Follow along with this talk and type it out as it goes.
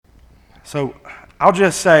So I'll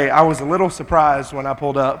just say I was a little surprised when I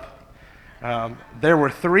pulled up. There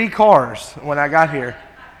were 3 cars when I got here,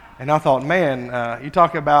 and I thought, man, you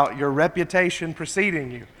talk about your reputation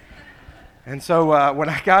preceding you. And so when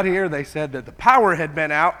I got here, they said that the power had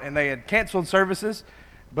been out and they had canceled services,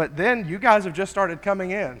 but then you guys have just started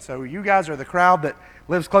coming in. So you guys are the crowd that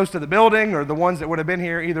lives close to the building, or the ones that would have been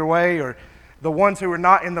here either way, or the ones who are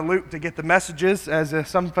not in the loop to get the messages, as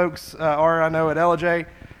some folks are, I know, at LJ.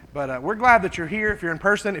 But we're glad that you're here. If you're in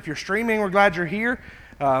person, if you're streaming, we're glad you're here.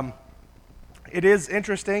 It is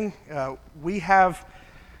interesting.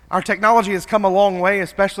 Our technology has come a long way,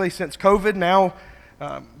 especially since COVID. Now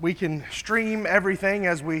we can stream everything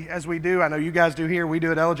as we do. I know you guys do here. We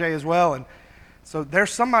do at LJ as well. And so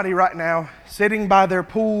there's somebody right now sitting by their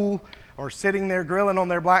pool or sitting there grilling on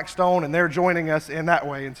their Blackstone, and they're joining us in that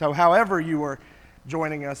way. And so however you are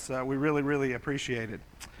joining us, we really, really appreciate it.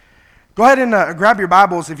 Go ahead and grab your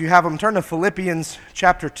Bibles if you have them. Turn to Philippians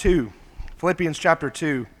chapter 2. Philippians chapter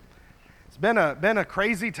 2. It's been a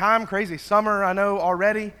crazy time, crazy summer, I know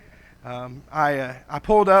already. I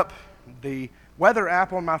pulled up the weather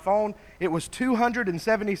app on my phone. It was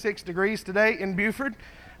 276 degrees today in Buford.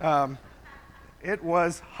 It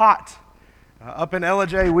was hot. Up in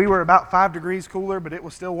LJ, we were about 5 degrees cooler, but it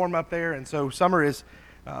was still warm up there, and so summer is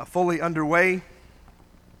fully underway.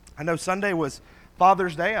 I know Sunday was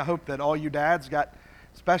Father's Day. I hope that all you dads got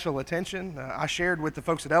special attention. I shared with the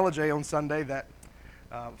folks at LJ on Sunday that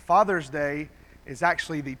Father's Day is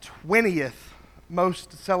actually the 20th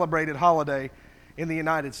most celebrated holiday in the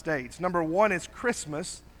United States. Number 1 is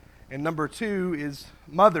Christmas, and number 2 is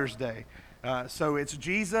Mother's Day. So it's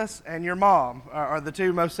Jesus and your mom are the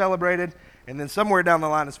 2 most celebrated, and then somewhere down the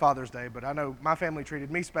line is Father's Day. But I know my family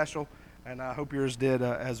treated me special, and I hope yours did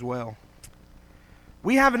as well.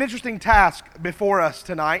 We have an interesting task before us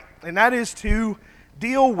tonight, and that is to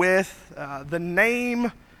deal with the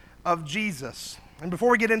name of Jesus. And before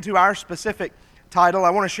we get into our specific title, I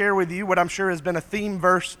want to share with you what I'm sure has been a theme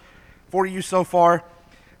verse for you so far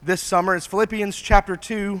this summer. It's Philippians chapter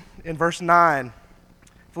 2 and verse 9.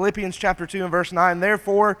 Philippians chapter 2 and verse 9.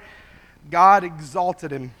 Therefore, God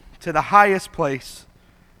exalted him to the highest place,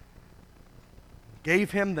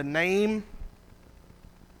 gave him the name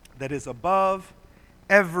that is above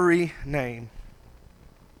every name,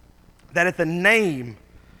 that at the name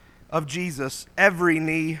of Jesus every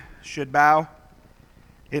knee should bow,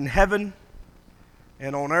 in heaven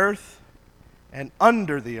and on earth and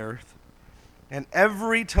under the earth, and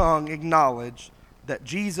every tongue acknowledge that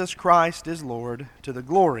Jesus Christ is Lord, to the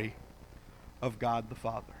glory of God the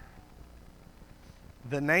Father.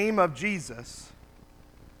 The name of Jesus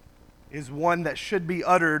is one that should be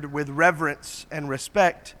uttered with reverence and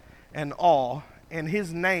respect and awe in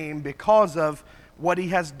his name, because of what he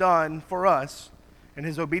has done for us, and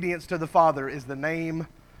his obedience to the Father is the name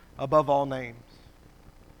above all names.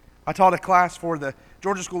 I taught a class for the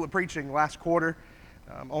Georgia School of Preaching last quarter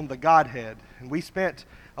on the Godhead, and we spent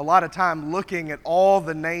a lot of time looking at all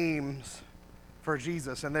the names for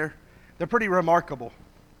Jesus, and they're pretty remarkable.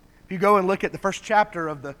 If you go and look at the first chapter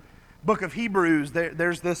of the book of Hebrews,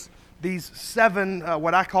 there's these 7,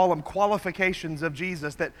 what I call them, qualifications of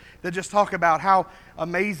Jesus that just talk about how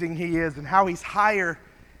amazing he is and how he's higher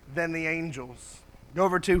than the angels. Go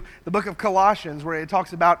over to the book of Colossians, where it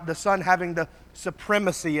talks about the Son having the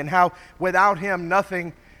supremacy and how without him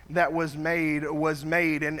nothing that was made was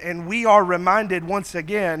made. And we are reminded once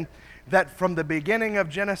again that from the beginning of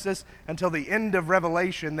Genesis until the end of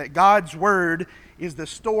Revelation, that God's Word is the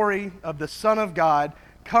story of the Son of God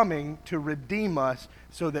coming to redeem us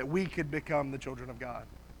so that we could become the children of God.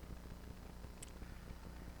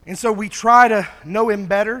 And so we try to know him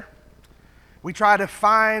better. We try to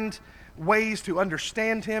find ways to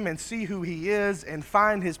understand him and see who he is and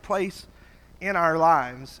find his place in our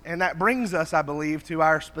lives. And that brings us, I believe, to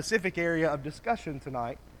our specific area of discussion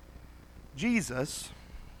tonight: Jesus,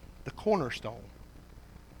 the cornerstone.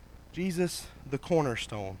 Jesus, the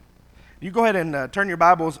cornerstone. You go ahead and turn your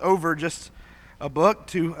Bibles over just a book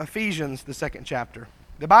to Ephesians, the 2nd chapter.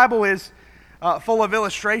 The Bible is full of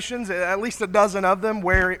illustrations, at least a dozen of them,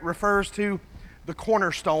 where it refers to the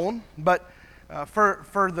cornerstone. But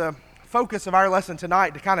for the focus of our lesson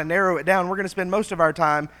tonight, to kind of narrow it down, we're going to spend most of our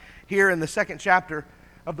time here in the 2nd chapter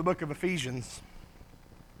of the book of Ephesians.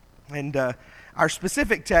 And our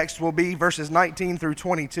specific text will be verses 19 through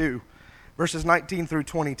 22. Verses 19 through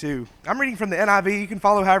 22. I'm reading from the NIV. You can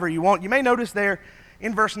follow however you want. You may notice there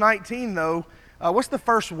in verse 19, though, what's the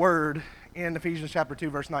first word in Ephesians chapter 2,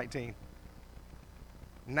 verse 19?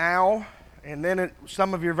 Now, and then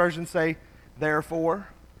some of your versions say therefore.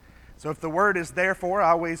 So if the word is therefore,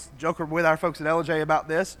 I always joke with our folks at LJ about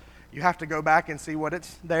this. you have to go back and see what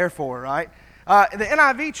it's there for, right? The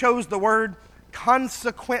NIV chose the word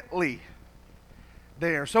consequently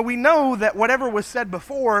there. So we know that whatever was said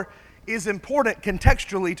before is important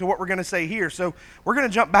contextually to what we're going to say here. So we're going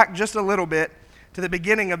to jump back just a little bit to the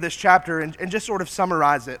beginning of this chapter and just sort of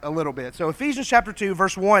summarize it a little bit. So Ephesians chapter 2,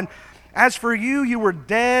 verse 1, "As for you, you were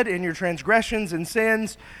dead in your transgressions and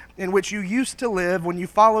sins in which you used to live when you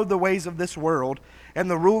followed the ways of this world and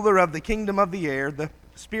the ruler of the kingdom of the air, the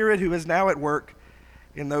spirit who is now at work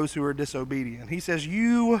in those who are disobedient." He says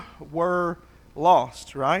you were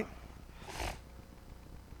lost, right?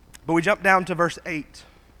 But we jump down to verse 8,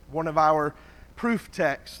 one of our proof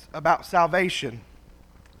texts about salvation.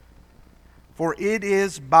 "For it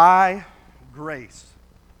is by grace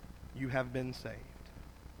you have been saved."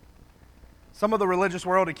 Some of the religious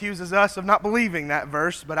world accuses us of not believing that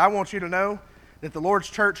verse, but I want you to know that the Lord's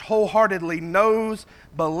church wholeheartedly knows,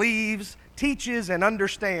 believes, teaches, and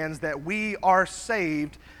understands that we are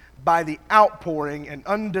saved by the outpouring and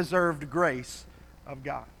undeserved grace of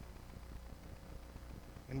God.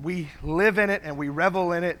 And we live in it and we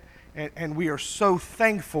revel in it, and we are so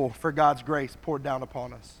thankful for God's grace poured down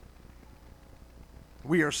upon us.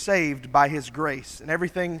 We are saved by His grace, and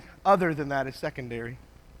everything other than that is secondary.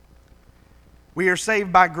 We are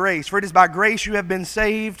saved by grace, for it is by grace you have been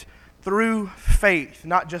saved through faith,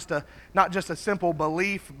 not just a simple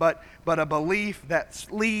belief, but a belief that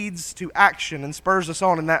leads to action and spurs us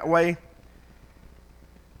on in that way.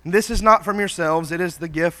 And this is not from yourselves, it is the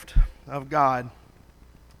gift of God,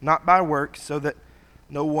 not by works, so that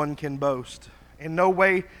no one can boast. In no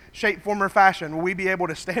way, shape, form, or fashion will we be able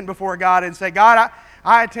to stand before God and say, "God,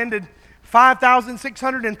 I attended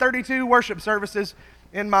 5,632 worship services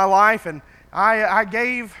in my life, and I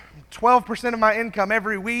gave 12% of my income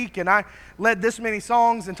every week, and I led this many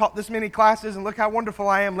songs and taught this many classes, and look how wonderful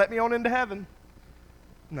I am. Let me on into heaven."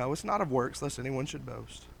 No, it's not of works, lest anyone should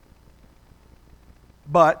boast.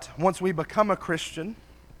 But once we become a Christian,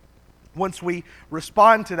 once we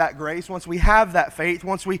respond to that grace, once we have that faith,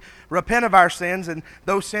 once we repent of our sins and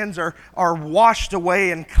those sins are washed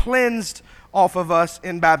away and cleansed off of us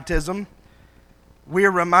in baptism, we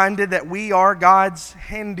are reminded that we are God's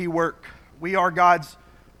handiwork. We are God's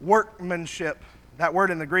workmanship. That word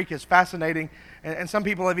in the Greek is fascinating, and some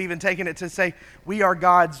people have even taken it to say we are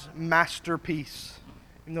God's masterpiece,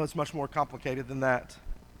 even though it's much more complicated than that.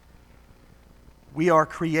 We are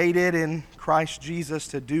created in Christ Jesus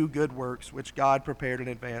to do good works, which God prepared in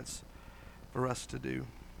advance for us to do.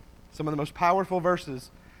 Some of the most powerful verses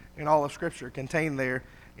in all of Scripture contained there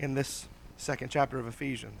in this second chapter of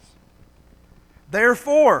Ephesians.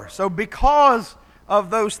 Therefore, so because of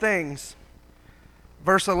those things,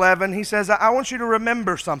 verse 11, he says, I want you to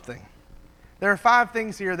remember something. There are 5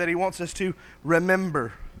 things here that he wants us to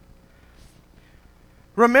remember.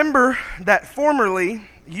 Remember that formerly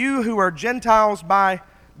you who are Gentiles by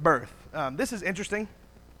birth. This is interesting.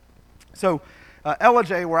 So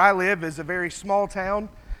Ellijay, where I live, is a very small town,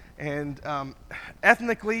 and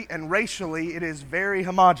ethnically and racially it is very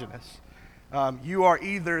homogeneous. You are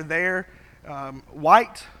either there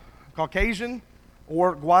white, Caucasian,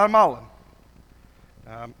 or Guatemalan.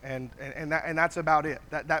 And that's about it.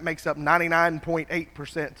 That makes up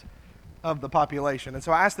 99.8% of the population. And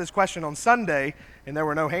so I asked this question on Sunday, and there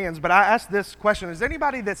were no hands, but I asked this question: is there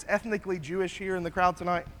anybody that's ethnically Jewish here in the crowd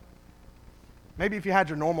tonight? Maybe if you had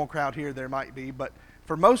your normal crowd here, there might be, but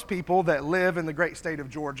for most people that live in the great state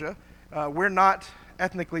of Georgia, we're not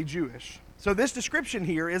ethnically Jewish. So this description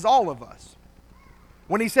here is all of us.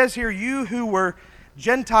 When he says here, you who were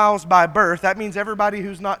Gentiles by birth, that means everybody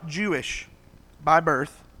who's not Jewish by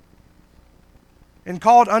birth, and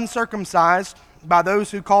called uncircumcised by those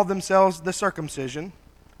who call themselves the circumcision,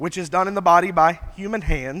 which is done in the body by human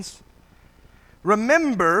hands.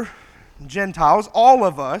 Remember, Gentiles, all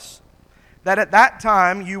of us, that at that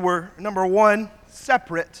time you were, number one,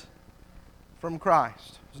 separate from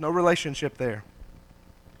Christ. There's no relationship there.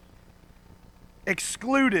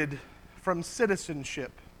 Excluded from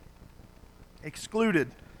citizenship. Excluded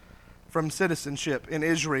from citizenship in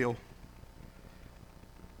Israel.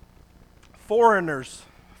 Foreigners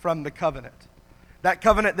from the covenant. That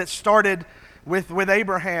covenant that started with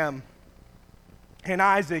Abraham and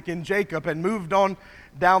Isaac and Jacob and moved on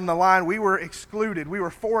down the line. We were excluded. We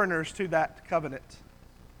were foreigners to that covenant.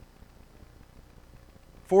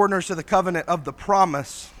 Foreigners to the covenant of the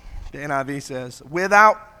promise, the NIV says,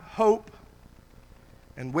 without hope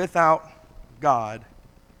and without God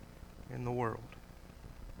in the world.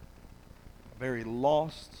 A very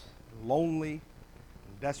lost, lonely,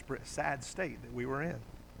 desperate, sad state that we were in.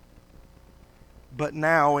 But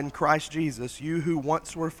now in Christ Jesus, you who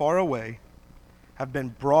once were far away have been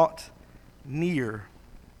brought near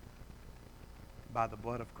by the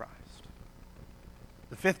blood of Christ.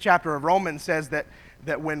 The 5th chapter of Romans says that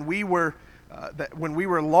when we were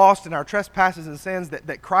lost in our trespasses and sins,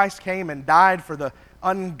 that Christ came and died for the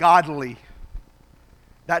ungodly.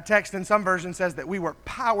 That text in some versions says that we were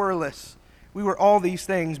powerless. We were all these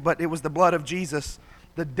things, but it was the blood of Jesus,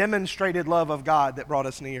 the demonstrated love of God, that brought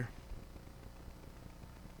us near.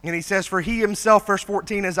 And he says, for he himself, verse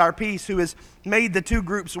 14, is our peace, who has made the two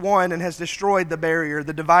groups one and has destroyed the barrier,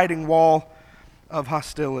 the dividing wall of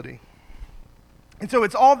hostility. And so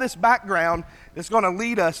it's all this background that's going to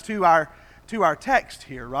lead us to our text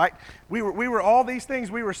here, right? We were all these things.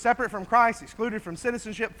 We were separate from Christ, excluded from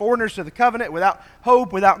citizenship, foreigners to the covenant, without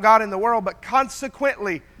hope, without God in the world. But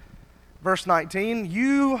consequently, verse 19,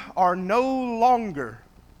 you are no longer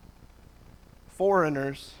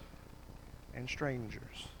foreigners and strangers.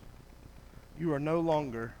 You are no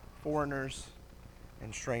longer foreigners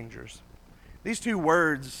and strangers. These two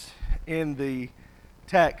words in the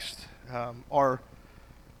text are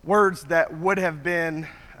words that would have been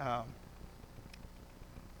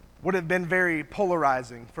very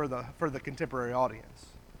polarizing for the contemporary audience.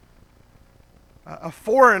 A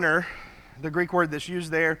foreigner, the Greek word that's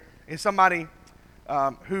used there, is somebody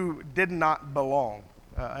who did not belong,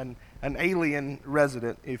 an alien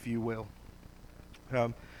resident, if you will.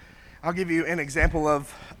 I'll give you an example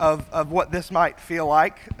of what this might feel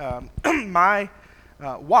like. My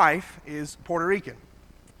wife is Puerto Rican,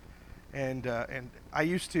 and I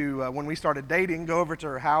used to, when we started dating, go over to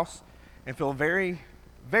her house and feel very,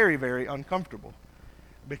 very, very uncomfortable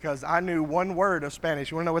because I knew one word of Spanish.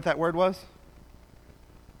 You want to know what that word was?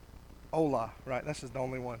 Hola, right? That's just the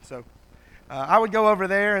only one. So I would go over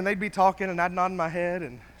there and they'd be talking and I'd nod my head.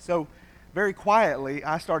 And so very quietly,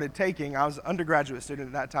 I was an undergraduate student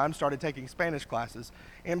at that time, started taking Spanish classes.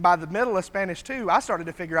 And by the middle of Spanish 2, I started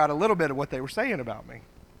to figure out a little bit of what they were saying about me.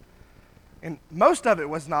 And most of it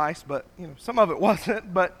was nice, but some of it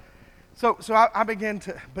wasn't. But so I began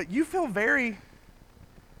to, but you feel very,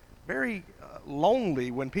 very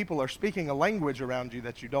lonely when people are speaking a language around you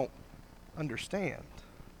that you don't understand.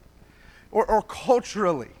 Or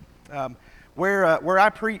culturally, where I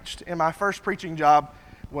preached in my first preaching job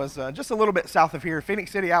was just a little bit south of here, Phoenix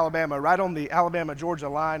City, Alabama, right on the Alabama-Georgia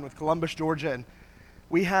line with Columbus, Georgia, and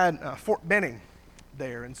we had Fort Benning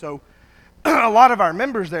there. And so a lot of our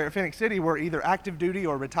members there at Phoenix City were either active duty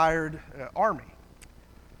or retired Army.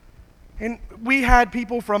 And we had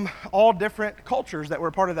people from all different cultures that were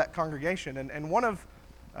part of that congregation. And one of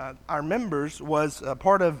our members was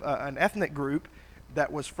part of an ethnic group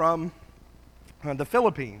that was from the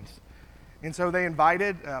Philippines. And so they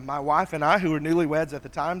invited my wife and I, who were newlyweds at the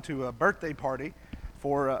time, to a birthday party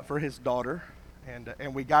for his daughter.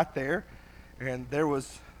 And we got there, and there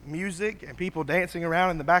was music and people dancing around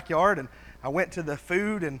in the backyard. And I went to the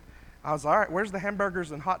food, and I was like, all right, where's the hamburgers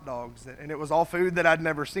and hot dogs? And it was all food that I'd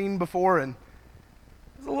never seen before, and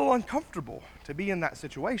it was a little uncomfortable to be in that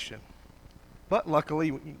situation. But luckily,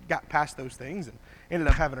 we got past those things and ended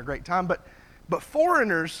up having a great time. But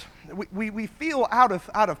foreigners, we feel out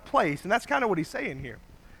of place, and that's kind of what he's saying here.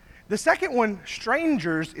 The second one,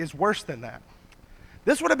 strangers, is worse than that.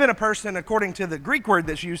 This would have been a person, according to the Greek word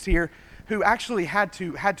that's used here, who actually had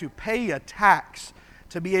to pay a tax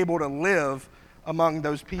to be able to live among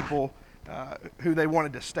those people who they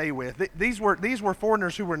wanted to stay with. These were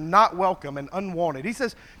foreigners who were not welcome and unwanted. He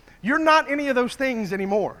says, you're not any of those things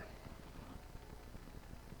anymore.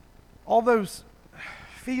 All those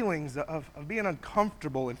feelings of being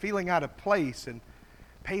uncomfortable and feeling out of place and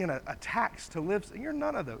paying a tax to live, you're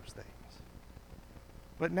none of those things.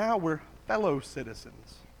 But now we're fellow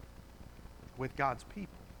citizens with God's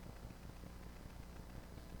people.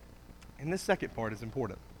 And this second part is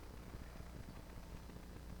important.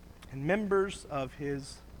 And members of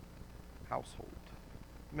his household.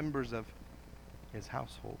 Members of his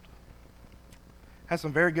household. I have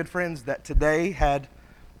some very good friends that today had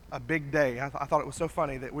a big day. I thought it was so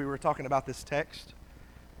funny that we were talking about this text.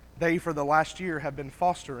 They, for the last year, have been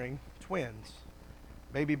fostering twins,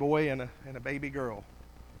 baby boy and a baby girl.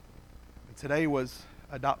 And today was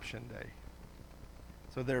adoption day.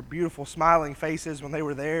 So their beautiful smiling faces when they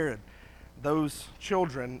were there, and those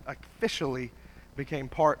children officially became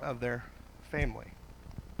part of their family.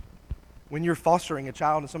 When you're fostering a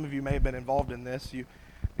child, and some of you may have been involved in this,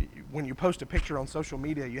 when you post a picture on social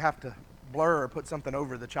media, you have to blur or put something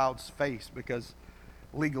over the child's face because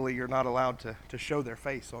legally you're not allowed to show their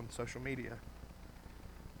face on social media.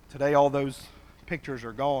 Today all those pictures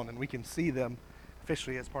are gone and we can see them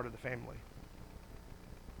officially as part of the family.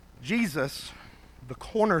 Jesus, the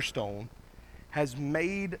cornerstone, has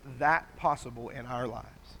made that possible in our lives.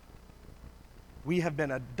 We have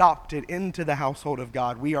been adopted into the household of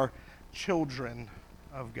God. We are children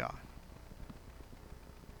of God.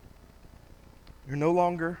 You're no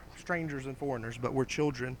longer strangers and foreigners, but we're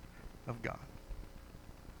children of God.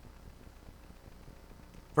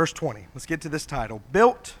 Verse 20, let's get to this title.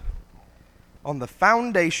 Built on the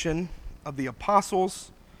foundation of the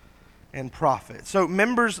apostles and prophets. So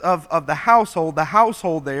members of the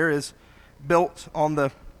household there is built on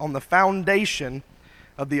the foundation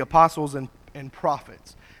of the apostles and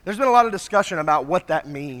prophets. There's been a lot of discussion about what that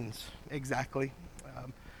means exactly.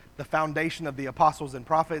 The foundation of the apostles and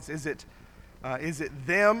prophets, is it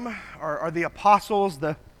them, or are the apostles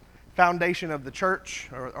the foundation of the church,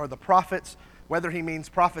 or the prophets, whether he means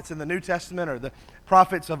prophets in the New Testament or the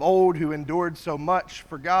prophets of old who endured so much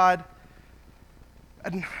for God?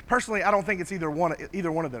 And personally, I don't think it's either one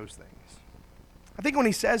of those things. I think when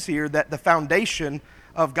he says here that the foundation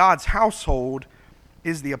of God's household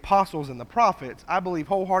is the apostles and the prophets, I believe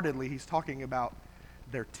wholeheartedly he's talking about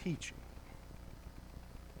their teaching.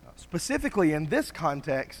 Specifically in this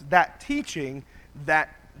context, that teaching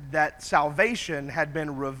that salvation had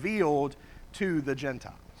been revealed to the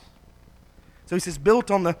Gentiles. So he says, built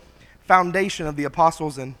on the foundation of the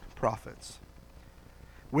apostles and prophets,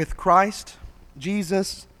 with Christ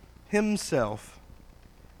Jesus himself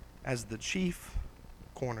as the chief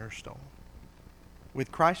cornerstone.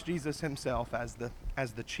 With Christ Jesus himself as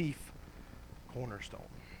the chief cornerstone.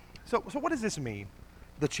 So what does this mean,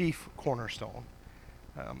 the chief cornerstone?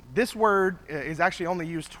 This word is actually only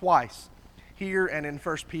used twice, here and in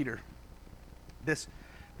 1 Peter. This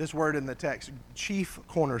word in the text, chief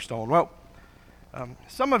cornerstone. Well,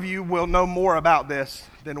 some of you will know more about this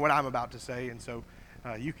than what I'm about to say, and so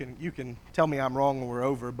you can tell me I'm wrong when we're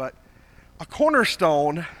over. But a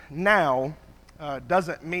cornerstone now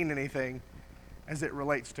doesn't mean anything as it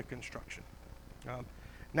relates to construction.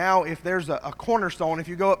 Now, if there's a cornerstone, if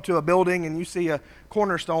you go up to a building and you see a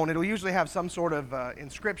cornerstone, it'll usually have some sort of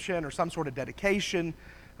inscription or some sort of dedication.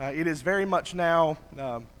 It is very much now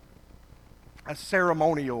a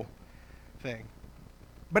ceremonial thing.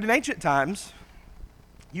 But in ancient times,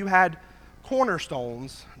 you had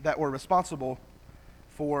cornerstones that were responsible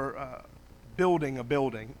for building a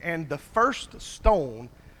building. And the first stone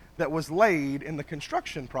that was laid in the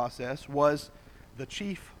construction process was the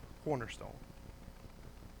chief cornerstone.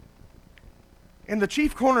 And the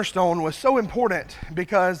chief cornerstone was so important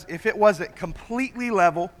because if it wasn't completely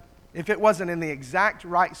level, if it wasn't in the exact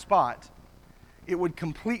right spot, it would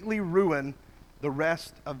completely ruin the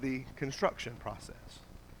rest of the construction process.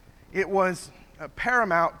 It was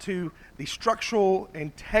paramount to the structural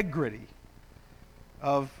integrity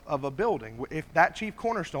of a building, if that chief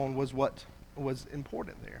cornerstone was what was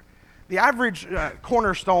important there. The average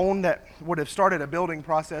cornerstone that would have started a building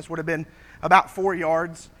process would have been about 4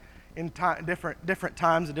 yards in different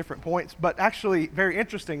times and different points. But actually, very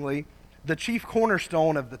interestingly, the chief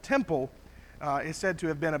cornerstone of the temple is said to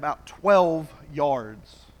have been about 12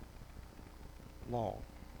 yards long.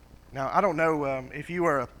 Now, I don't know if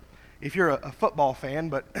you're a football fan,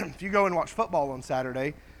 but if you go and watch football on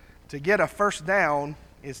Saturday, to get a first down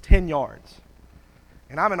is 10 yards.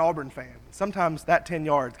 And I'm an Auburn fan. Sometimes that 10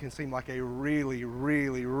 yards can seem like a really,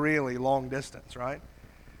 really, really long distance, right?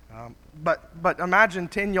 But imagine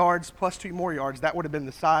 10 yards plus 2 more yards. That would have been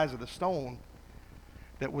the size of the stone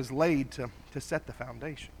that was laid to set the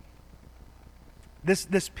foundation.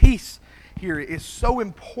 This piece here is so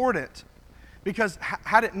important because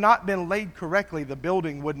had it not been laid correctly, the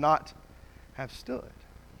building would not have stood.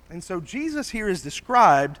 And so Jesus here is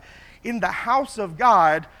described in the house of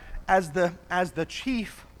God as the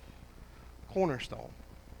chief cornerstone.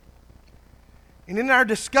 And in our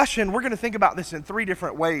discussion, we're going to think about this in 3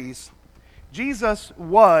 different ways. Jesus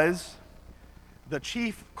was the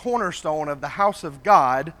chief cornerstone of the house of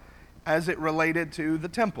God as it related to the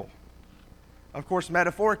temple. Of course,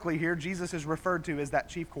 metaphorically here, Jesus is referred to as that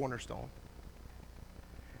chief cornerstone.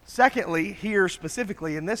 Secondly, here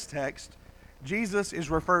specifically in this text, Jesus is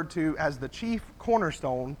referred to as the chief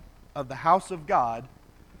cornerstone of the house of God,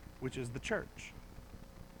 which is the church.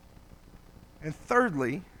 And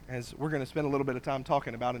thirdly, as we're going to spend a little bit of time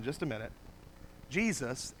talking about in just a minute,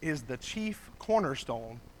 Jesus is the chief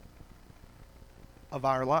cornerstone of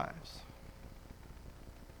our lives.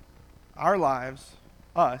 Our lives,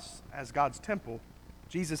 us, as God's temple,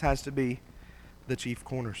 Jesus has to be the chief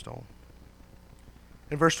cornerstone.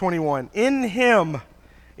 In verse 21, in Him,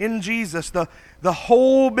 in Jesus, the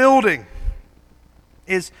whole building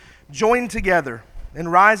is joined together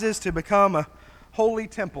and rises to become a holy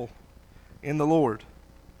temple in the Lord.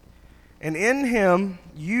 And in him,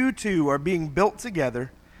 you two are being built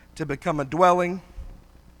together to become a dwelling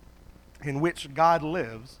in which God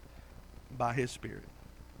lives by his Spirit.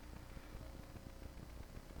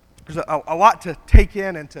 There's a lot to take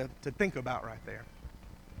in and to think about right there.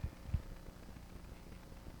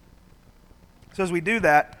 So as we do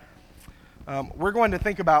that, we're going to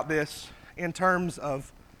think about this in terms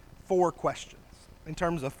of four questions.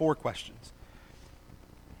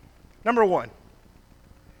 Number one,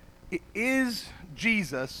 is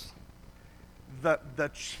Jesus the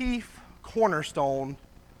chief cornerstone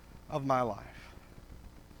of my life?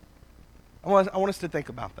 I want us to think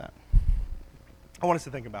about that.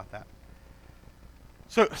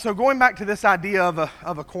 So going back to this idea of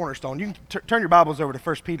a cornerstone, you can turn your Bibles over to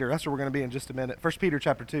 1 Peter. That's where we're going to be in just a minute. 1 Peter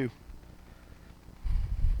chapter 2.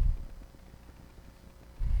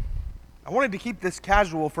 I wanted to keep this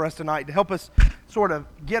casual for us tonight to help us sort of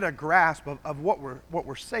get a grasp of what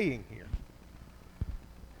we're saying here.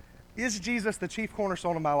 Is Jesus the chief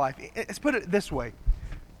cornerstone of my life? Let's put it this way.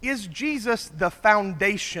 Is Jesus the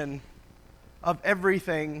foundation of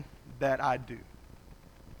everything that I do?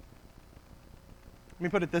 Let me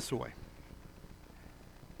put it this way.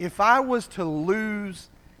 If I was to lose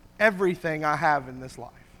everything I have in this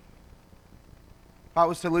life, if I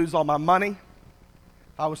was to lose all my money,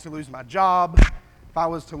 if I was to lose my job, if I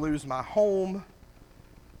was to lose my home,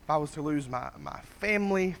 if I was to lose my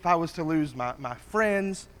family, if I was to lose my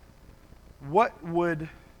friends, what would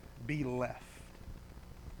be left?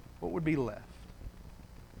 What would be left?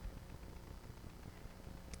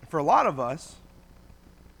 For a lot of us,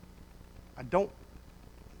 I don't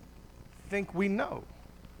think we know.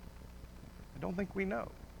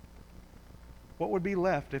 What would be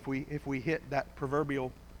left if we hit that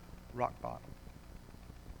proverbial rock bottom?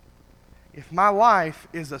 If my life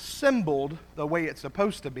is assembled the way it's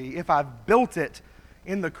supposed to be, if I've built it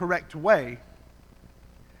in the correct way,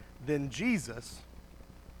 then Jesus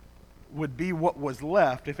would be what was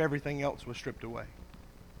left if everything else was stripped away.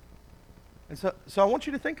 And so I want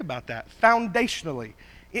you to think about that. Foundationally,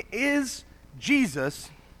 is Jesus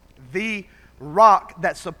the rock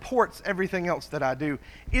that supports everything else that I do?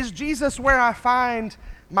 Is Jesus where I find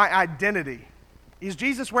my identity? Is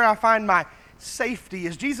Jesus where I find my safety?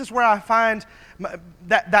 Is Jesus where I find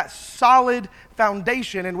that solid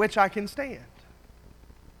foundation in which I can stand?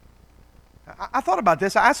 I thought about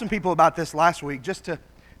this. I asked some people about this last week just to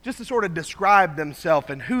sort of describe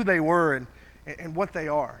themselves and who they were and what they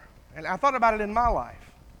are. And I thought about it in my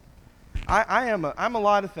life. I'm a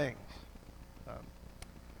lot of things.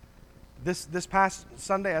 This past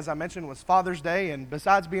Sunday, as I mentioned, was Father's Day, and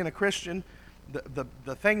besides being a Christian,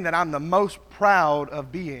 the thing that I'm the most proud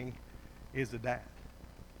of being is a dad.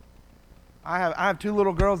 I have two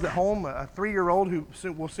little girls at home, a 3-year-old who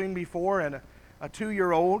will soon be 4, and a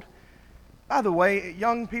 2-year-old. By the way,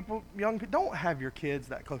 young people, don't have your kids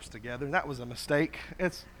that close together. That was a mistake.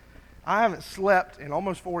 I haven't slept in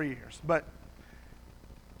almost 4 years, but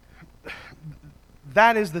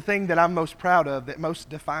that is the thing that I'm most proud of, that most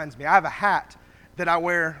defines me. I have a hat that I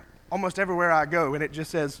wear almost everywhere I go, and it just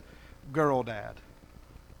says, "Girl Dad."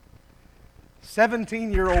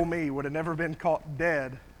 17-year-old me would have never been caught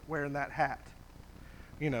dead wearing that hat.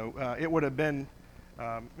 It would have been,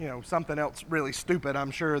 something else really stupid,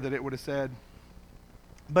 I'm sure, that it would have said.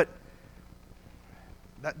 But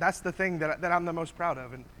that's the thing that I'm the most proud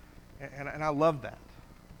of, and I love that.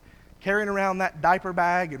 Carrying around that diaper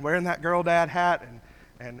bag and wearing that Girl Dad hat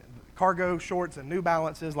and cargo shorts and New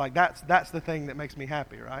Balances, like that's the thing that makes me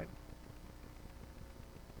happy, right?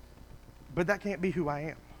 But that can't be who I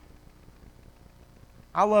am.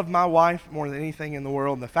 I love my wife more than anything in the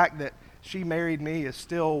world, and the fact that she married me is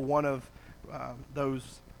still one of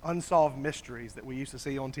those unsolved mysteries that we used to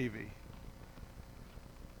see on TV.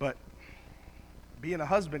 But being a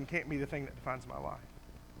husband can't be the thing that defines my life.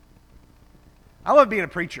 I love being a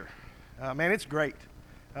preacher. Man, it's great.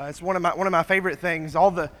 It's one of my favorite things.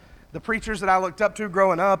 All the preachers that I looked up to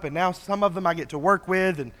growing up, and now some of them I get to work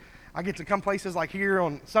with, and I get to come places like here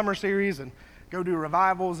on Summer Series and go do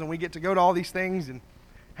revivals, and we get to go to all these things and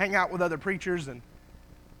hang out with other preachers, and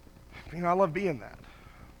I love being that.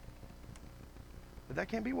 But that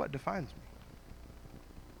can't be what defines me.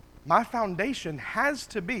 My foundation has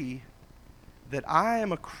to be that I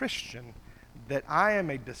am a Christian, that I am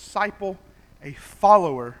a disciple, a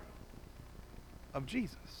follower of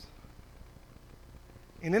Jesus.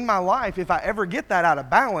 And in my life, if I ever get that out of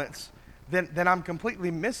balance, then I'm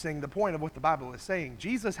completely missing the point of what the Bible is saying.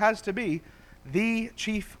 Jesus has to be the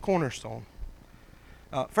chief cornerstone.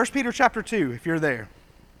 1 Peter chapter 2, if you're there.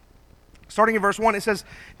 Starting in verse 1, it says,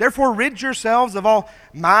 "Therefore rid yourselves of all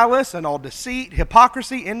malice and all deceit,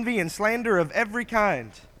 hypocrisy, envy, and slander of every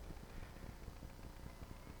kind.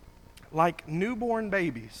 Like newborn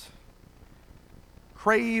babies,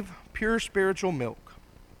 crave pure spiritual milk,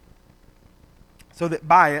 so that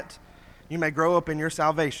by it you may grow up in your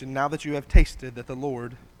salvation, now that you have tasted that the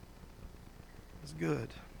Lord is good.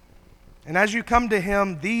 And as you come to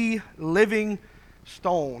him, the living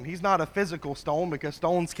stone," he's not a physical stone because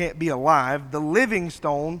stones can't be alive, "the living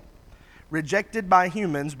stone, rejected by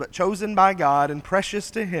humans but chosen by God and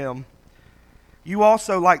precious to him, you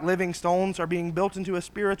also, like living stones, are being built into a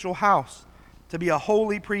spiritual house to be a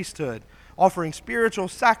holy priesthood, offering spiritual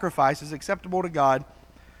sacrifices acceptable to God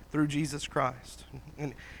through Jesus Christ."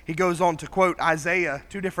 And he goes on to quote Isaiah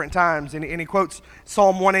 2 different times, and he quotes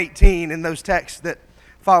Psalm 118 in those texts that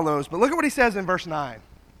follows. But look at what he says in verse 9.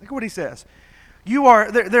 Look at what he says.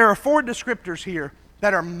 There are 4 descriptors here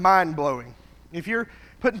that are mind-blowing. If you're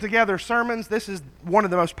putting together sermons, this is one of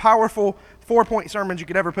the most powerful 4-point sermons you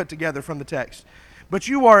could ever put together from the text. But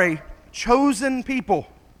you are a chosen people,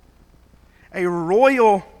 a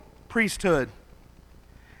royal priesthood,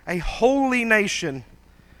 a holy nation,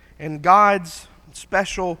 and God's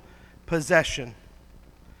special possession,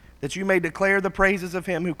 that you may declare the praises of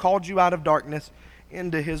him who called you out of darkness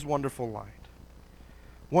into his wonderful light.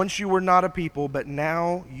 Once you were not a people, but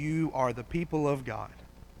now you are the people of God.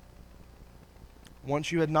 Once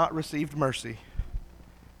you had not received mercy,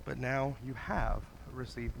 but now you have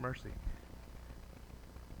received mercy.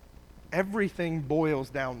 Everything boils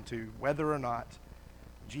down to whether or not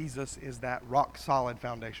Jesus is that rock-solid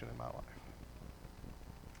foundation in my life.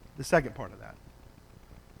 The second part of that.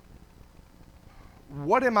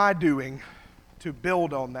 What am I doing to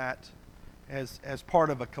build on that as part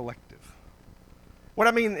of a collective? What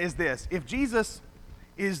I mean is this. If Jesus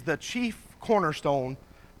is the chief cornerstone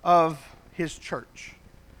of his church,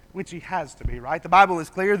 which he has to be, right? The Bible is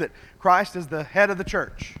clear that Christ is the head of the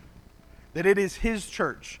church, that it is his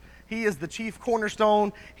church. He is the chief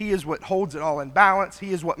cornerstone. He is what holds it all in balance.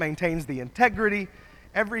 He is what maintains the integrity,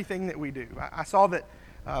 everything that we do. I saw that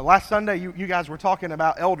last Sunday you guys were talking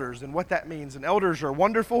about elders and what that means. And elders are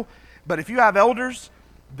wonderful, but if you have elders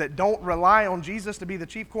that don't rely on Jesus to be the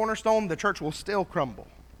chief cornerstone, the church will still crumble.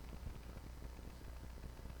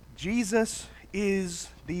 Jesus is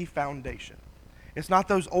the foundation. It's not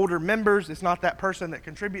those older members. It's not that person that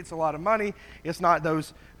contributes a lot of money. It's not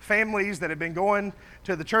those families that have been going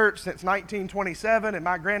to the church since 1927 and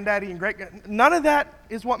my granddaddy and great. None of that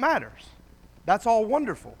is what matters. That's all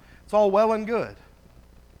wonderful. It's all well and good.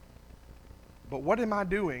 But what am I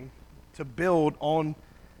doing to build on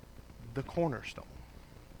the cornerstone?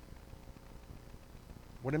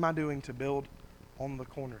 What am I doing to build on the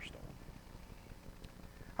cornerstone?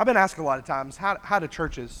 I've been asked a lot of times, how do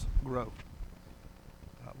churches grow?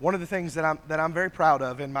 One of the things that I'm very proud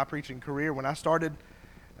of in my preaching career, when I started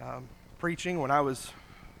preaching, when I was,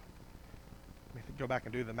 let me go back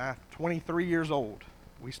and do the math, 23 years old.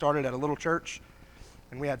 We started at a little church,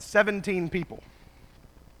 and we had 17 people.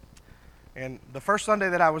 And the first Sunday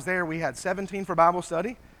that I was there, we had 17 for Bible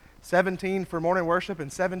study, 17 for morning worship,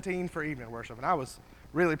 and 17 for evening worship. And I was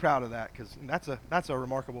really proud of that because that's a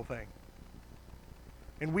remarkable thing.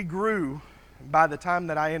 And we grew by the time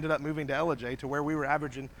that I ended up moving to LJ to where we were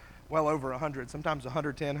averaging well over 100, sometimes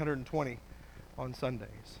 110, 120 on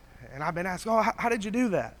Sundays. And I've been asked, how did you do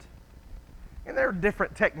that? And there are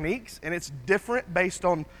different techniques, and it's different based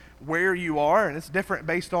on where you are, and it's different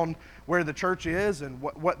based on where the church is and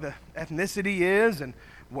what the ethnicity is and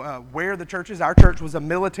where the church is. Our church was a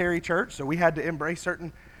military church, so we had to embrace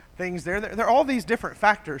certain things there. There are all these different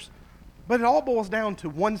factors, but it all boils down to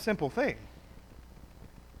one simple thing.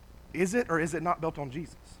 Is it or is it not built on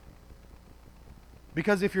Jesus?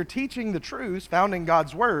 Because if you're teaching the truths found in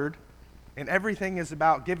God's Word, and everything is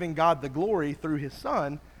about giving God the glory through His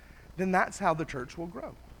Son, then that's how the church will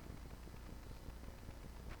grow.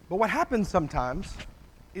 But what happens sometimes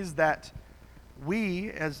is that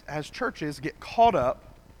we, as churches, get caught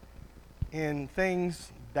up in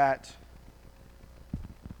things that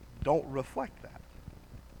don't reflect that.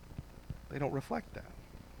 They don't reflect that.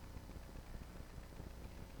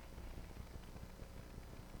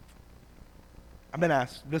 I've been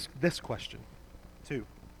asked this question, too.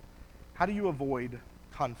 How do you avoid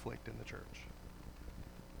conflict in the church?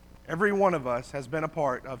 Every one of us has been a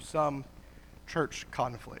part of some church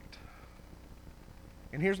conflict.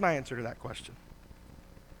 And here's my answer to that question.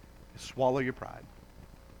 Swallow your pride.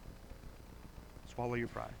 Swallow your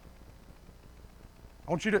pride.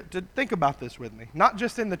 I want you to think about this with me. Not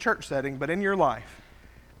just in the church setting, but in your life.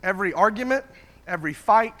 Every argument, every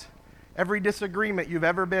fight, every disagreement you've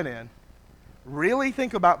ever been in, Really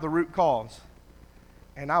think about the root cause,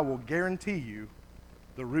 and I will guarantee you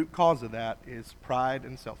the root cause of that is pride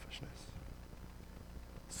and selfishness.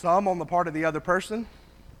 Some on the part of the other person,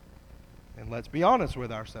 and let's be honest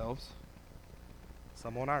with ourselves,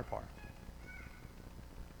 some on our part.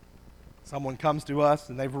 Someone comes to us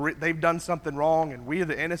and they've done something wrong, and we are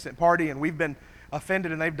the innocent party, and we've been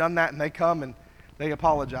offended, and they've done that, and they come and they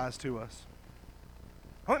apologize to us.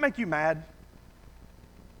 Won't it make you mad?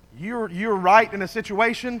 You're right in a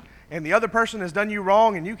situation, and the other person has done you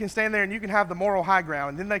wrong, and you can stand there and you can have the moral high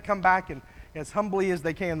ground, and then they come back and as humbly as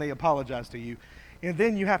they can, they apologize to you. And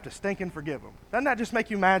then you have to stink and forgive them. Doesn't that just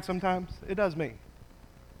make you mad sometimes? It does me.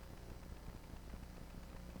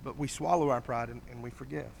 But we swallow our pride and we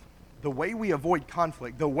forgive. The way we avoid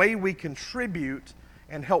conflict, the way we contribute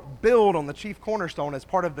and help build on the chief cornerstone as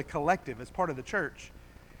part of the collective, as part of the church,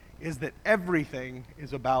 is that everything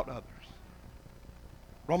is about others.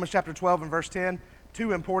 Romans chapter 12 and verse 10,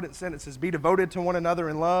 two important sentences. Be devoted to one another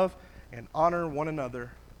in love and honor one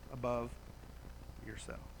another above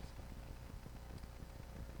yourselves.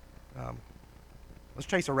 Let's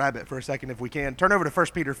chase a rabbit for a second if we can. Turn over to 1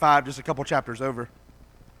 Peter 5, just a couple chapters over.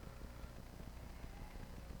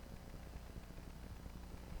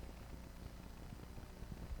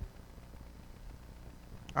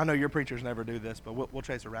 I know your preachers never do this, but we'll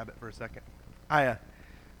chase a rabbit for a second. I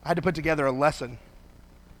had to put together a lesson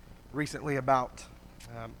recently about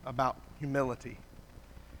humility,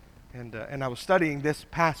 and I was studying this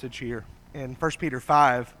passage here in 1 Peter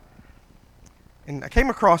 5, and I came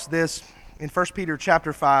across this in 1 Peter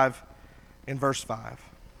chapter 5 in verse 5.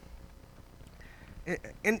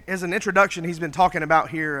 As an introduction, he's been talking about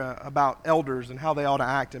here about elders and how they ought to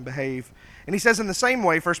act and behave. And he says in the same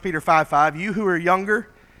way, 1 Peter 5:5, you who are younger,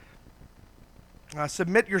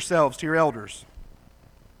 submit yourselves to your elders.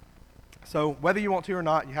 So whether you want to or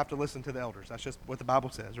not, you have to listen to the elders. That's just what the Bible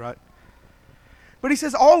says, right? But he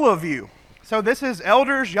says all of you. So this is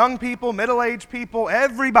elders, young people, middle-aged people,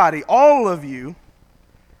 everybody, all of you,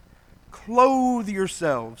 clothe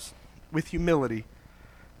yourselves with humility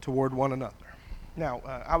toward one another. Now,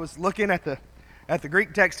 I was looking at the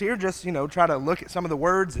Greek text here, just try to look at some of the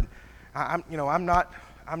words, and I'm not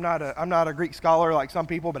a Greek scholar like some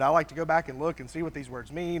people, but I like to go back and look and see what these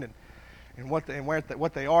words mean and what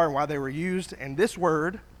they are and why they were used. And this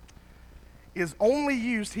word is only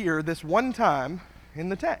used here this one time in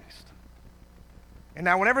the text. And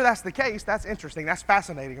now, whenever that's the case, that's interesting. That's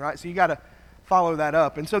fascinating, right? So you got to follow that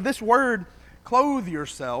up. And so this word, clothe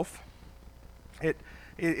yourself, it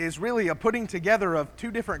is really a putting together of two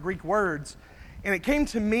different Greek words, and it came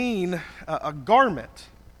to mean a garment.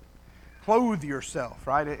 Clothe yourself,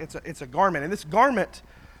 right? It's a garment, and this garment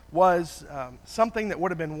was something that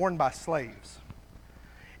would have been worn by slaves.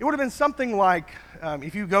 It would have been something like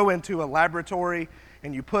if you go into a laboratory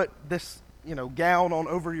and you put this gown on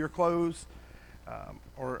over your clothes,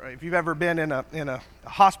 or if you've ever been in a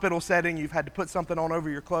hospital setting, you've had to put something on over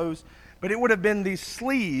your clothes. But it would have been these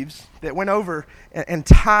sleeves that went over and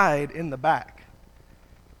tied in the back.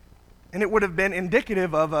 And it would have been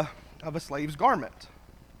indicative of a slave's garment.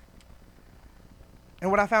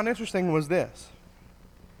 And what I found interesting was this.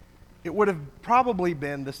 It would have probably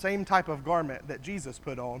been the same type of garment that Jesus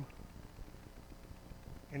put on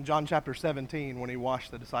in John chapter 17 when he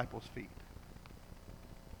washed the disciples' feet.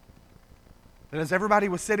 And as everybody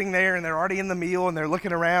was sitting there and they're already in the meal and they're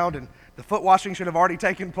looking around and the foot washing should have already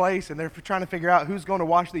taken place and they're trying to figure out who's going to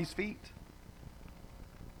wash these feet,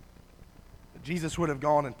 Jesus would have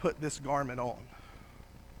gone and put this garment on.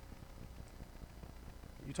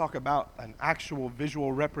 You talk about an actual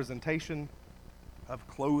visual representation of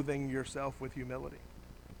clothing yourself with humility.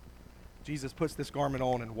 Jesus puts this garment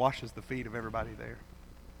on and washes the feet of everybody there,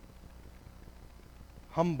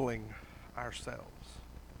 humbling ourselves.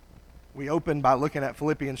 We open by looking at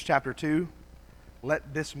Philippians chapter 2.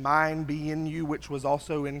 Let this mind be in you, which was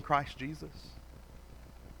also in Christ Jesus.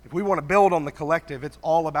 If we want to build on the collective, it's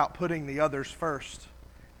all about putting the others first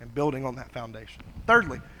and building on that foundation.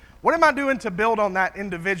 Thirdly, what am I doing to build on that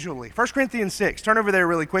individually? 1 Corinthians 6. Turn over there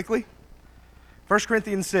really quickly. 1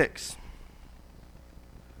 Corinthians 6.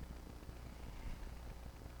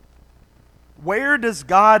 Where does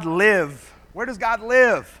God live? Where does God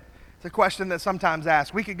live? It's a question that's sometimes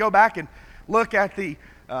asked. We could go back and look at the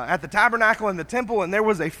tabernacle and the temple, and there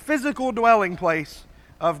was a physical dwelling place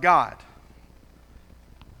of God.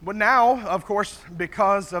 But now, of course,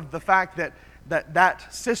 because of the fact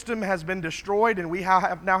that system has been destroyed and we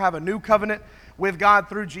now have a new covenant with God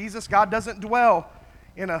through Jesus, God doesn't dwell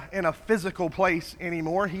in a physical place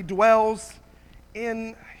anymore. He dwells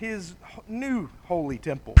in his new holy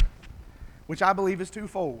temple. which I believe is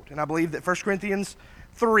twofold. And I believe that 1 Corinthians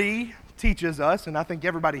 3 teaches us, and I think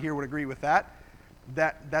everybody here would agree with that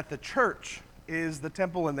the church is the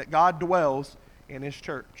temple and that God dwells in his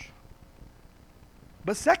church.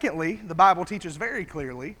 But secondly, the Bible teaches very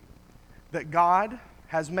clearly that God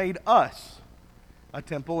has made us a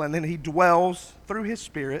temple, and then he dwells through his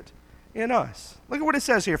Spirit in us. Look at what it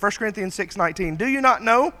says here, 1 Corinthians 6:19. Do you not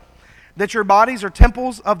know that your bodies are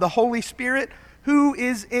temples of the Holy Spirit who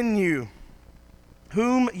is in you,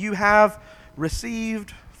 whom you have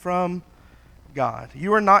received from God?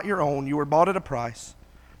 You are not your own, you were bought at a price.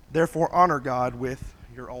 Therefore honor God with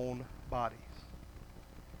your own bodies.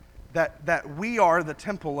 That we are the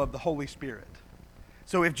temple of the Holy Spirit.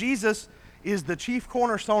 So if Jesus is the chief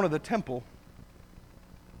cornerstone of the temple,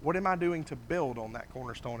 what am I doing to build on that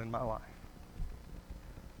cornerstone in my life?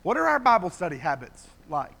 What are our Bible study habits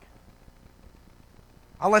like?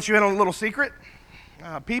 I'll let you in on a little secret.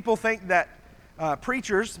 People think that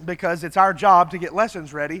preachers, because it's our job to get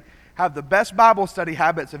lessons ready, have the best Bible study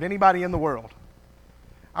habits of anybody in the world.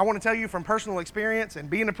 I want to tell you from personal experience and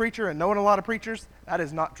being a preacher and knowing a lot of preachers, that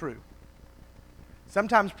is not true.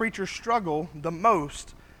 Sometimes preachers struggle the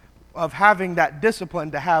most of having that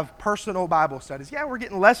discipline to have personal Bible studies. Yeah, we're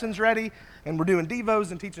getting lessons ready and we're doing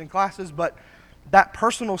devos and teaching classes, but that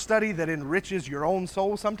personal study that enriches your own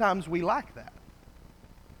soul, sometimes we lack that.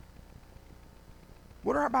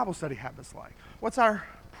 What are our Bible study habits like? What's our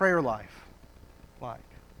prayer life like?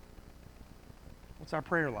 What's our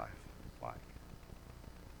prayer life like?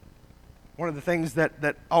 One of the things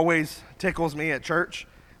that always tickles me at church,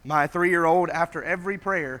 my 3-year-old, after every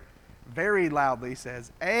prayer, very loudly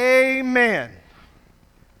says, "Amen."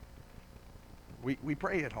 We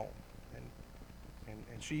pray at home.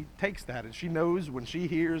 And she takes that, and she knows when she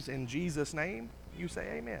hears "in Jesus' name," you say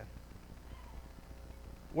amen.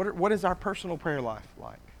 What is our personal prayer life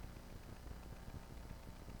like?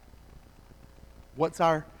 What's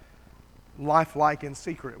our life like in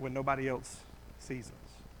secret when nobody else sees us?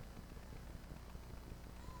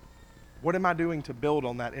 What am I doing to build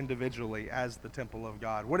on that individually as the temple of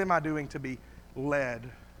God? What am I doing to be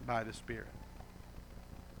led by the Spirit?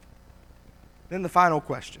 Then the final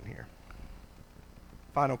question here.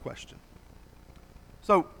 Final question.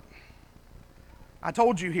 So, I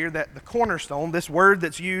told you here that the cornerstone, this word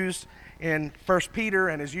that's used in 1 Peter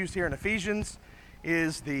and is used here in Ephesians,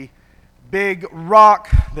 is the big rock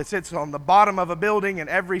that sits on the bottom of a building, and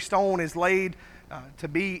every stone is laid to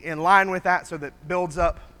be in line with that, so that builds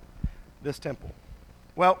up this temple.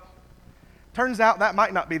 Well, turns out that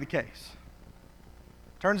might not be the case.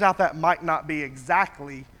 Turns out that might not be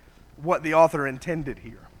exactly what the author intended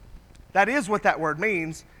here. That is what that word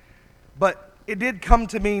means, but it did come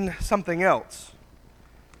to mean something else.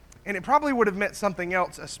 And it probably would have meant something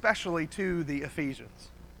else, especially to the Ephesians.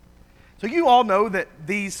 So you all know that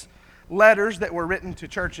these letters that were written to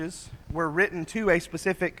churches were written to a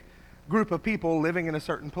specific group of people living in a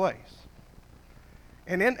certain place.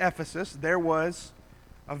 And in Ephesus, there was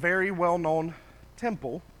a very well-known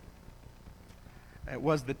temple. It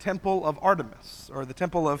was the Temple of Artemis, or the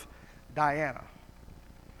Temple of Diana.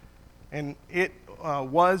 And it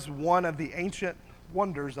was one of the ancient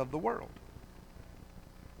wonders of the world.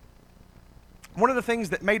 One of the things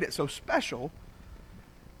that made it so special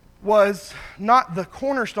was not the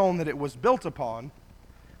cornerstone that it was built upon,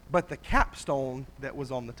 but the capstone that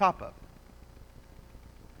was on the top of it.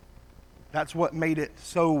 That's what made it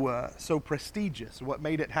so prestigious, what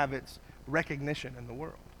made it have its recognition in the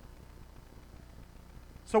world.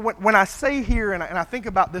 So when I say here, and I think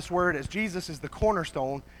about this word as Jesus is the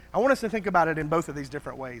cornerstone, I want us to think about it in both of these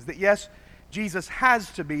different ways. That yes, Jesus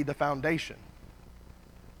has to be the foundation.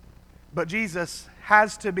 But Jesus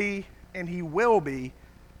has to be, and he will be,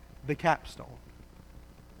 the capstone.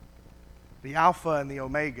 The Alpha and the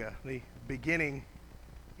Omega, the beginning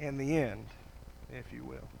and the end, if you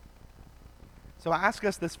will. So I ask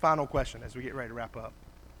us this final question as we get ready to wrap up.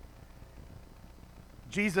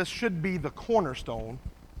 Jesus should be the cornerstone,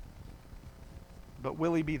 but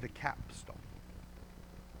will he be the capstone?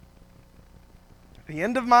 At the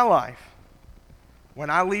end of my life, when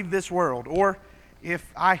I leave this world, or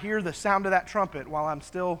if I hear the sound of that trumpet while I'm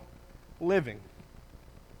still living,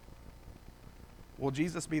 will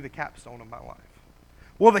Jesus be the capstone of my life?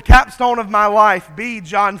 Will the capstone of my life be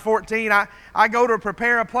John 14? I go to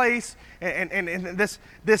prepare a place and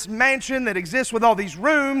this mansion that exists with all these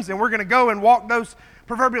rooms, and we're going to go and walk those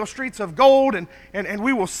proverbial streets of gold, and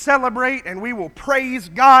we will celebrate and we will praise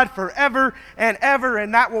God forever and ever,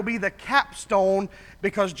 and that will be the capstone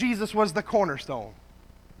because Jesus was the cornerstone.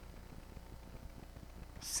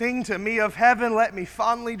 Sing to me of heaven, let me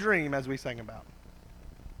fondly dream, as we sang about.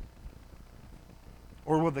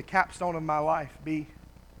 Or will the capstone of my life be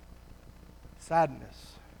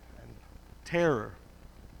sadness and terror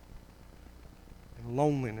and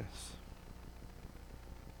loneliness?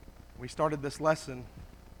 We started this lesson.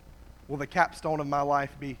 Will the capstone of my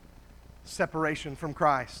life be separation from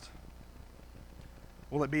Christ?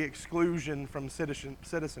 Will it be exclusion from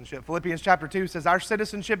citizenship? Philippians chapter 2 says our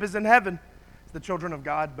citizenship is in heaven, as the children of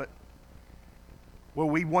God, but will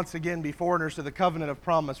we once again be foreigners to the covenant of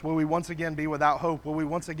promise? Will we once again be without hope? Will we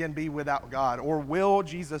once again be without God? Or will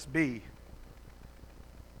Jesus be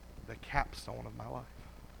the capstone of my life?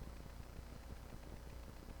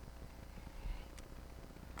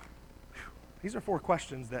 These are 4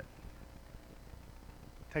 questions that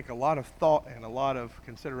take a lot of thought and a lot of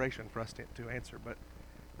consideration for us to answer, but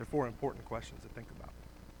they're 4 important questions to think about.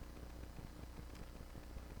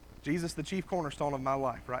 Jesus, the chief cornerstone of my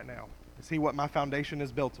life right now. Is he what my foundation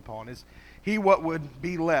is built upon? Is he what would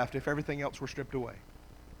be left if everything else were stripped away?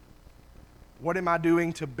 What am I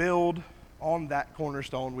doing to build on that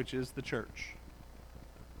cornerstone, which is the church?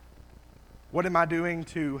 What am I doing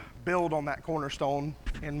to build on that cornerstone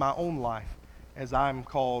in my own life as I'm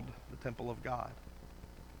called the temple of God?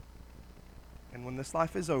 And when this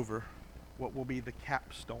life is over, what will be the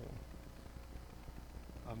capstone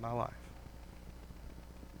of my life?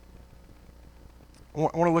 I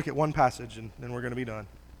want to look at one passage, and then we're going to be done.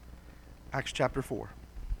 Acts chapter 4.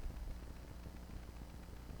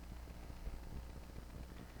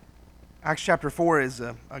 Acts chapter 4 is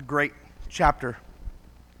a great chapter.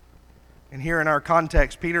 And here in our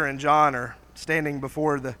context, Peter and John are standing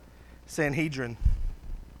before the Sanhedrin.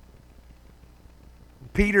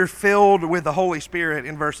 Peter, filled with the Holy Spirit,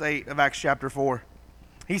 in verse 8 of Acts chapter 4,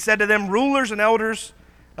 he said to them, rulers and elders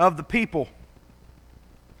of the people,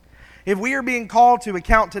 if we are being called to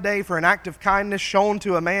account today for an act of kindness shown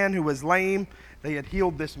to a man who was lame, they had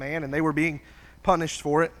healed this man and they were being punished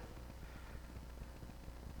for it.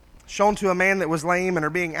 Shown to a man that was lame and are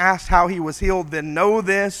being asked how he was healed, then know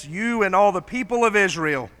this, you and all the people of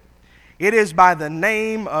Israel. It is by the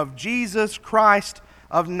name of Jesus Christ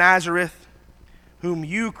of Nazareth, whom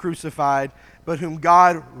you crucified, but whom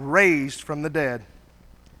God raised from the dead,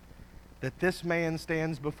 that this man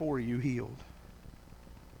stands before you healed.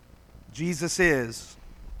 Jesus is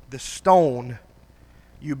the stone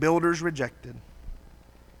you builders rejected,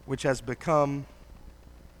 which has become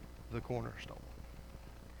the cornerstone.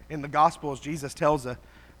 In the Gospels, Jesus tells a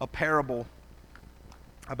parable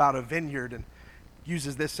about a vineyard and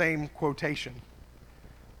uses this same quotation.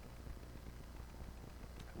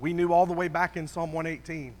 We knew all the way back in Psalm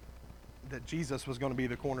 118 that Jesus was going to be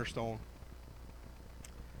the cornerstone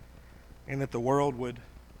and that the world would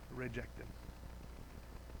reject him.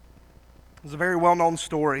 There's a very well-known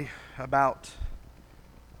story about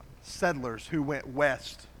settlers who went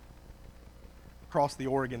west across the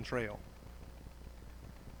Oregon Trail.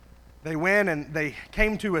 They went and they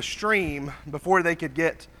came to a stream before they could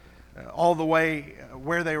get all the way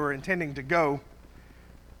where they were intending to go.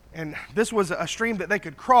 And this was a stream that they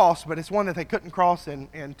could cross, but it's one that they couldn't cross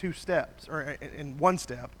in 2 steps, or in 1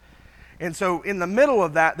 step. And so in the middle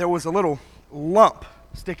of that, there was a little lump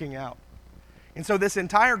sticking out. And so this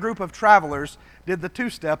entire group of travelers did the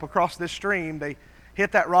 2-step across this stream. They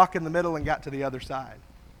hit that rock in the middle and got to the other side.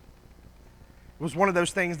 It was one of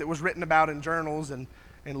those things that was written about in journals and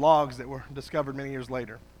logs that were discovered many years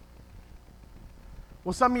later.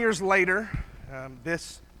 Well, some years later,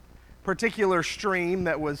 this particular stream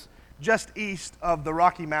that was just east of the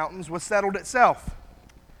Rocky Mountains was settled itself.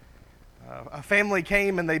 A family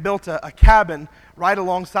came and they built a cabin right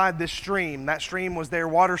alongside this stream. That stream was their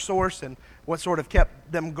water source and what sort of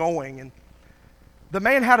kept them going. And the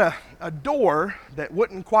man had a door that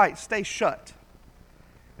wouldn't quite stay shut.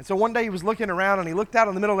 And so one day he was looking around and he looked out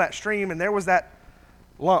in the middle of that stream and there was that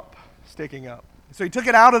lump sticking up. So he took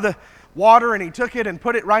it out of the water and he took it and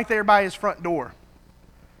put it right there by his front door.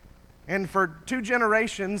 And for 2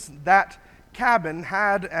 generations, that cabin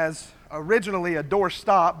had as originally a door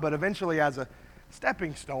stop, but eventually as a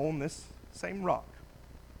stepping stone, this same rock.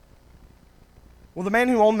 Well, the man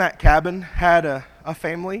who owned that cabin had a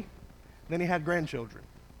family, then he had grandchildren.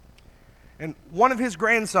 And one of his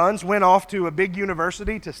grandsons went off to a big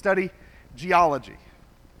university to study geology.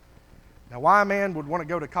 Now, why a man would want to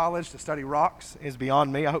go to college to study rocks is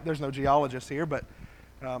beyond me. I hope there's no geologists here, but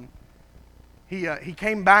he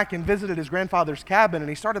came back and visited his grandfather's cabin, and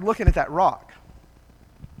he started looking at that rock.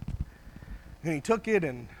 And he took it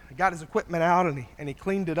and got his equipment out, and he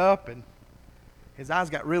cleaned it up, and his eyes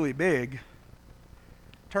got really big.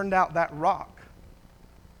 Turned out that rock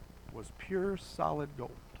was pure solid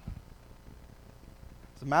gold.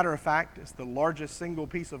 As a matter of fact, it's the largest single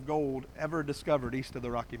piece of gold ever discovered east of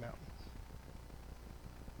the Rocky Mountains.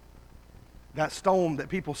 That stone that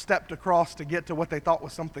people stepped across to get to what they thought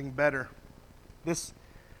was something better. This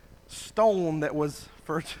stone that was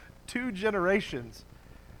for 2 generations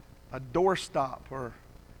a doorstop or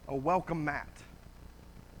a welcome mat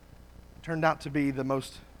turned out to be the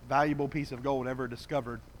most valuable piece of gold ever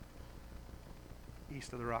discovered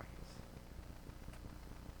east of the Rockies.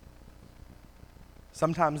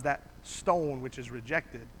 Sometimes that stone which is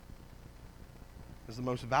rejected is the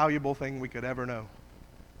most valuable thing we could ever know.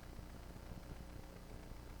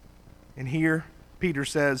 And here, Peter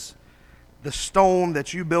says, the stone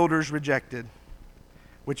that you builders rejected,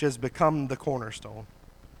 which has become the cornerstone.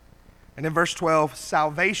 And in verse 12,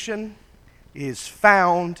 salvation is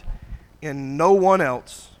found in no one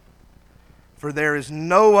else, for there is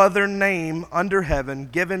no other name under heaven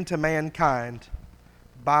given to mankind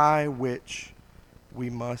by which we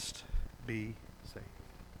must be saved.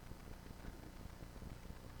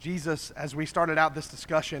 Jesus, as we started out this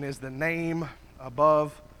discussion, is the name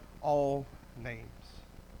above all names.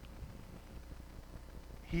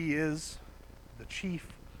 He is the chief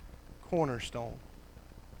cornerstone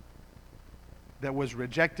that was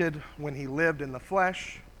rejected when he lived in the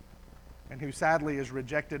flesh and who sadly is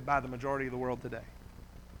rejected by the majority of the world today.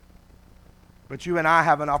 But you and I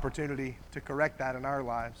have an opportunity to correct that in our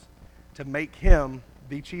lives, to make him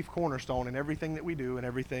the chief cornerstone in everything that we do and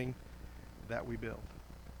everything that we build.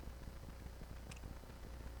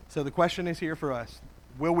 So the question is here for us.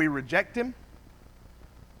 Will we reject him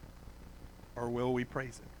or will we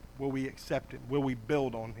praise him? Will we accept him? Will we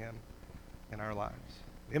build on him in our lives?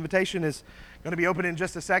 The invitation is going to be open in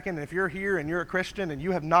just a second. And if you're here and you're a Christian and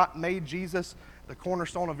you have not made Jesus the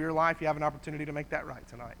cornerstone of your life, you have an opportunity to make that right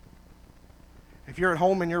tonight. If you're at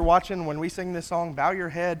home and you're watching, when we sing this song, bow your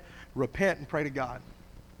head, repent, and pray to God.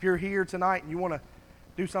 If you're here tonight and you want to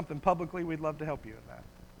do something publicly, we'd love to help you in that.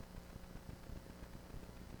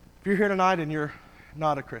 If you're here tonight and you're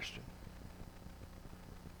not a Christian,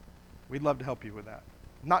 we'd love to help you with that.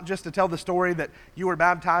 Not just to tell the story that you were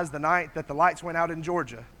baptized the night that the lights went out in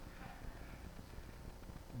Georgia,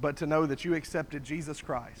 but to know that you accepted Jesus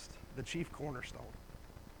Christ, the chief cornerstone,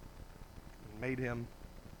 and made him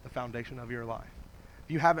the foundation of your life.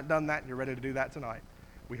 If you haven't done that and you're ready to do that tonight,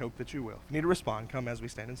 we hope that you will. If you need to respond, come as we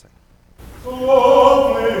stand and sing.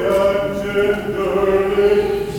 Softly and tenderly,